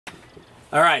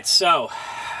All right, so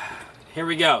here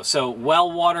we go. So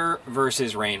well water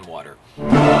versus rainwater.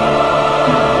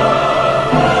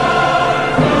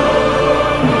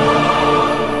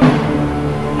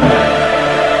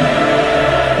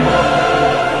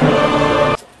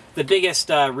 The biggest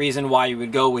reason why you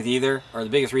would go with either, or the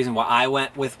biggest reason why I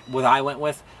went with what I went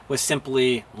with, was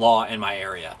simply law in my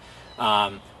area.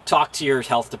 Talk to your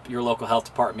local health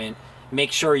department.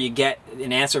 Make sure you get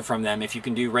an answer from them. If you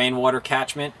can do rainwater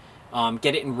catchment,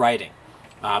 get it in writing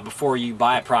before you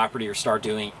buy a property or start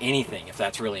doing anything, if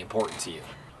that's really important to you.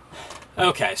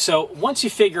 Okay, so once you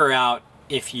figure out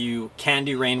if you can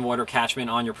do rainwater catchment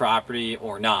on your property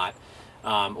or not,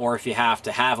 or if you have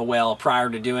to have a well prior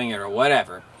to doing it or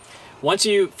whatever, once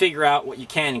you figure out what you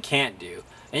can and can't do,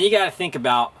 and you got to think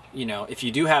about, you know, if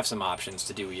you do have some options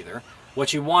to do either,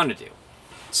 what you want to do.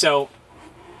 So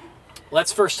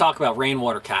let's first talk about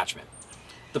rainwater catchment.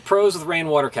 The pros with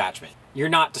rainwater catchment: you're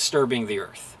not disturbing the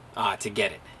earth to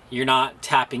get it. You're not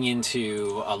tapping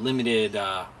into a limited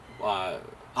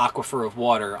aquifer of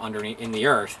water underneath in the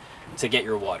earth to get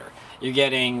your water. You're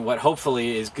getting what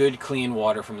hopefully is good, clean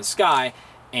water from the sky,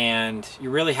 and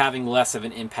you're really having less of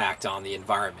an impact on the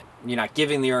environment. You're not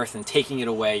giving the earth and taking it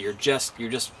away. You're just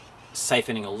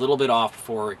siphoning a little bit off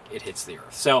before it hits the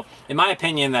earth. So in my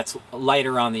opinion, that's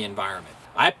lighter on the environment.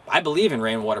 I believe in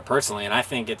rainwater personally, and I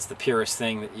think it's the purest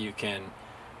thing that you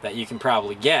can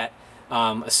probably get,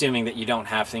 assuming that you don't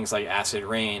have things like acid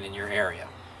rain in your area.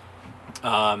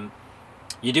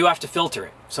 You do have to filter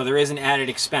it, so there is an added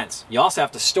expense. You also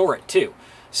have to store it too.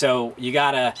 So you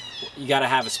gotta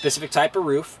have a specific type of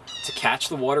roof to catch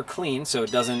the water clean, so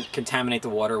it doesn't contaminate the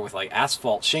water with like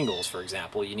asphalt shingles, for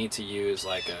example. You need to use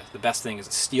like the best thing is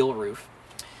a steel roof,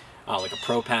 like a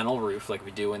pro panel roof, like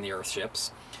we do in the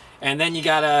earthships. And then you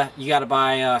gotta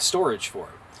buy storage for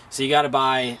it. So you gotta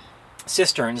buy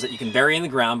cisterns that you can bury in the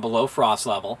ground below frost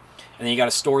level, and then you gotta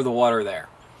store the water there.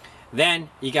 Then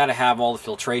you gotta have all the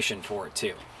filtration for it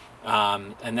too,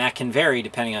 and that can vary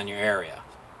depending on your area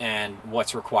and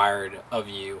what's required of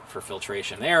you for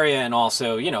filtration in the area, and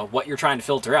also, you know, what you're trying to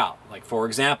filter out. Like, for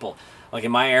example, like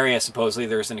in my area, supposedly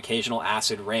there's an occasional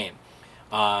acid rain.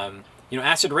 You know,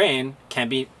 acid rain can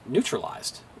be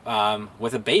neutralized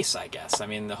with a base, I guess. I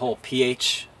mean, the whole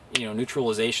pH, you know,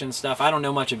 neutralization stuff, I don't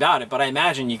know much about it, but I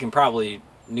imagine you can probably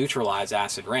neutralize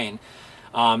acid rain.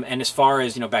 And as far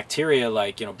as, you know, bacteria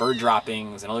like, you know, bird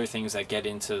droppings and other things that get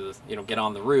into, you know, get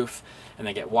on the roof and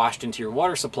then get washed into your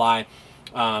water supply,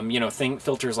 you know,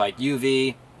 filters like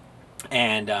UV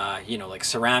and, you know, like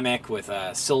ceramic with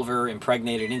silver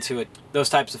impregnated into it, those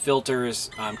types of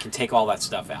filters can take all that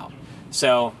stuff out.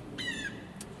 So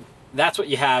that's what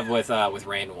you have with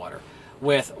rainwater.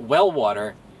 With well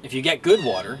water, if you get good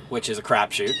water, which is a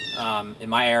crapshoot, in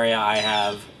my area I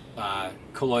have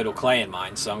colloidal clay in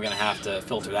mine, so I'm going to have to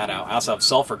filter that out. I also have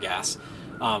sulfur gas,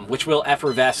 which will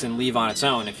effervesce and leave on its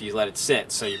own if you let it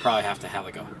sit. So you probably have to have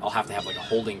like I'll have to have like a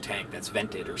holding tank that's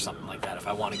vented or something like that if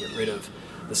I want to get rid of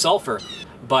the sulfur.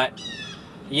 But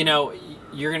you know,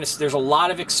 there's a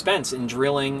lot of expense in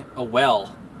drilling a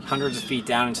well hundreds of feet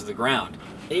down into the ground.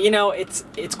 You know, it's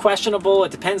questionable.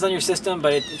 It depends on your system,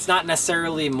 but it's not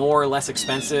necessarily more or less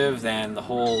expensive than the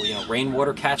whole, you know,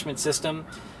 rainwater catchment system,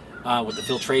 with the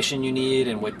filtration you need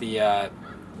and with the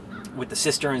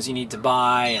cisterns you need to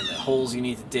buy and the holes you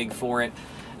need to dig for it.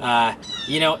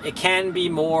 You know, it can be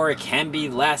more, it can be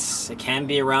less, it can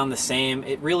be around the same.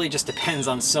 It really just depends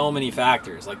on so many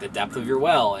factors, like the depth of your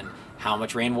well and how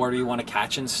much rainwater you want to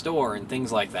catch and store and things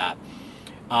like that.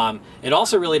 It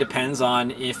also really depends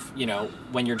on if, you know,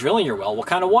 when you're drilling your well, what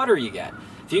kind of water you get.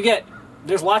 If you get,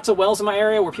 there's lots of wells in my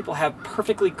area where people have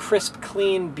perfectly crisp,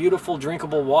 clean, beautiful,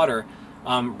 drinkable water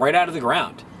right out of the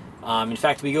ground. In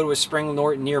fact, we go to a spring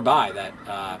nearby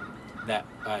that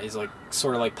is like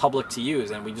sort of like public to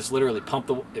use, and we just literally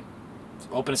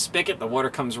open a spigot, the water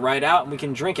comes right out, and we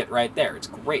can drink it right there. It's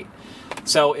great.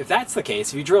 So if that's the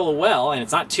case, if you drill a well and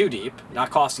it's not too deep, not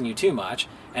costing you too much,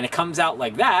 and it comes out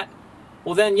like that,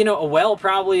 well then, you know, a well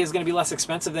probably is going to be less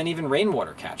expensive than even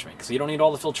rainwater catchment, because you don't need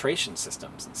all the filtration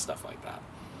systems and stuff like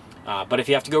that. But if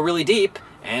you have to go really deep,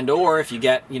 and or if you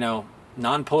get, you know,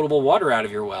 non-potable water out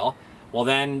of your well, well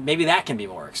then maybe that can be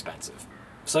more expensive.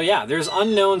 So yeah, there's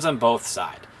unknowns on both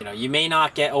sides. You know, you may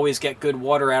not always get good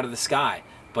water out of the sky,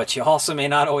 but you also may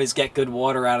not always get good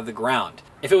water out of the ground.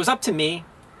 If it was up to me,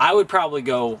 I would probably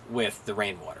go with the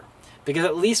rainwater, because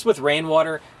at least with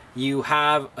rainwater, you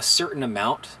have a certain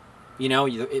amount. You know,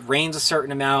 it rains a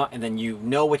certain amount, and then you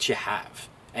know what you have,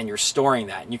 and you're storing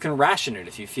that, and you can ration it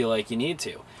if you feel like you need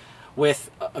to. With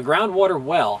a groundwater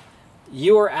well,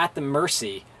 you are at the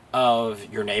mercy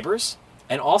of your neighbors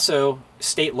and also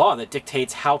state law that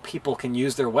dictates how people can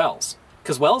use their wells.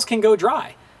 Because wells can go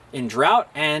dry in drought,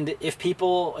 and if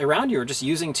people around you are just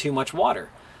using too much water.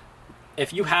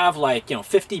 If you have like,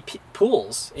 50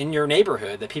 pools in your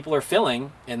neighborhood that people are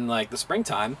filling in like the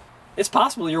springtime, it's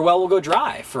possible your well will go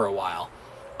dry for a while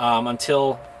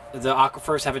until the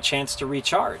aquifers have a chance to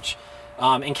recharge.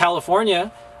 In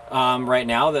California, right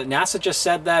now, that NASA just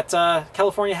said that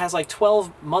California has like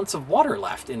 12 months of water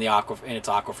left in its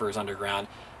aquifers underground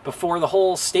before the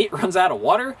whole state runs out of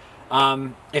water.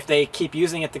 If they keep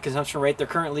using at the consumption rate they're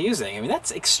currently using. I mean,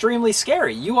 that's extremely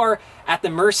scary. You are at the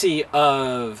mercy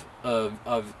of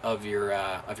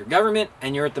your government,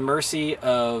 and you're at the mercy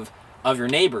of your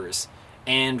neighbors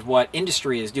and what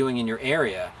industry is doing in your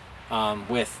area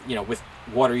with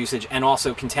water usage and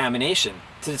also contamination,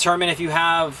 to determine if you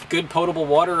have good potable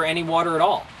water or any water at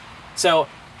all. So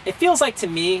it feels like to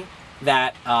me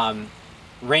that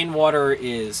rainwater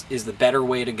is the better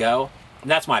way to go,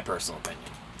 and that's my personal opinion.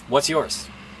 What's yours?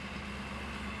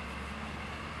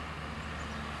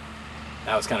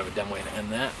 That was kind of a dumb way to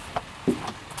end that.